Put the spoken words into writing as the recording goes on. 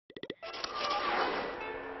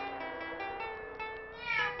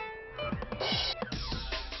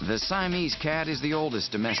The Siamese cat is the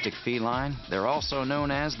oldest domestic feline. They're also known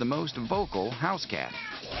as the most vocal house cat.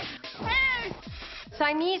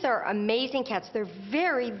 Siamese are amazing cats. They're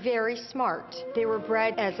very, very smart. They were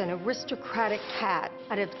bred as an aristocratic cat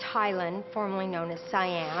out of Thailand, formerly known as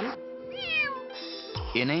Siam.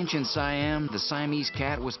 In ancient Siam, the Siamese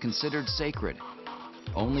cat was considered sacred.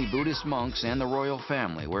 Only Buddhist monks and the royal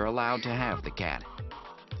family were allowed to have the cat.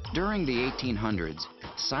 During the 1800s,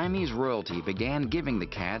 Siamese royalty began giving the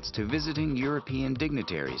cats to visiting European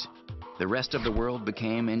dignitaries. The rest of the world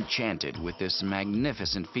became enchanted with this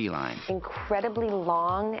magnificent feline. Incredibly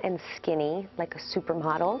long and skinny, like a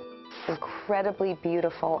supermodel. Incredibly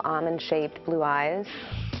beautiful almond-shaped blue eyes.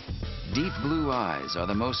 Deep blue eyes are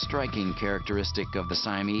the most striking characteristic of the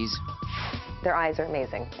Siamese. Their eyes are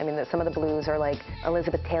amazing. I mean, some of the blues are like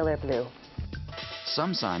Elizabeth Taylor blue.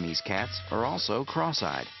 Some Siamese cats are also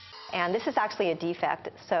cross-eyed. And this is actually a defect,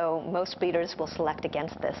 so most breeders will select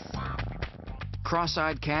against this.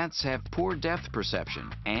 Cross-eyed cats have poor depth perception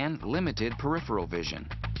and limited peripheral vision.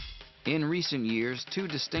 In recent years, two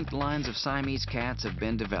distinct lines of Siamese cats have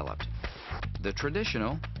been developed: the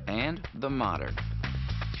traditional and the modern.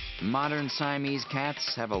 Modern Siamese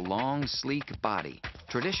cats have a long, sleek body.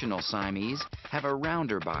 Traditional Siamese have a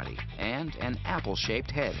rounder body and an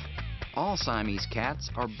apple-shaped head. All Siamese cats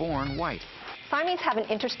are born white. Siamese have an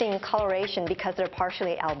interesting coloration because they're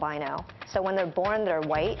partially albino. So when they're born, they're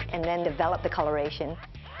white and then develop the coloration.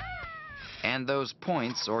 And those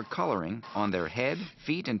points or coloring on their head,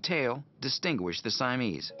 feet, and tail distinguish the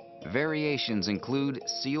Siamese. Variations include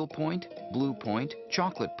seal point, blue point,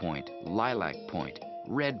 chocolate point, lilac point,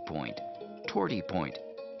 red point, tortie point,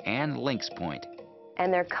 and lynx point.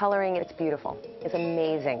 And their coloring, it's beautiful. It's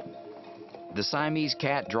amazing. The Siamese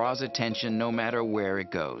cat draws attention no matter where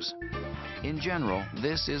it goes. In general,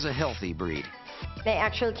 this is a healthy breed. They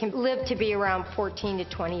actually can live to be around 14 to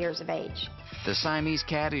 20 years of age. The Siamese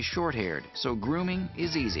cat is short-haired, so grooming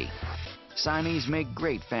is easy. Siamese make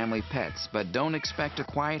great family pets, but don't expect a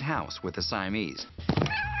quiet house with a Siamese.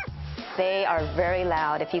 They are very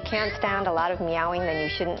loud. If you can't stand a lot of meowing, then you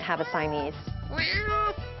shouldn't have a Siamese.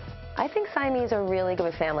 I think Siamese are really good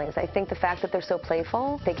with families. I think the fact that they're so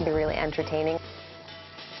playful, they can be really entertaining.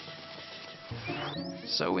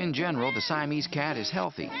 So in general, the Siamese cat is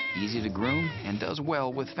healthy, easy to groom, and does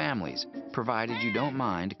well with families, provided you don't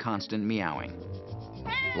mind constant meowing.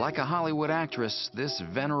 Like a Hollywood actress, this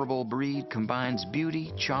venerable breed combines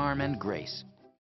beauty, charm, and grace.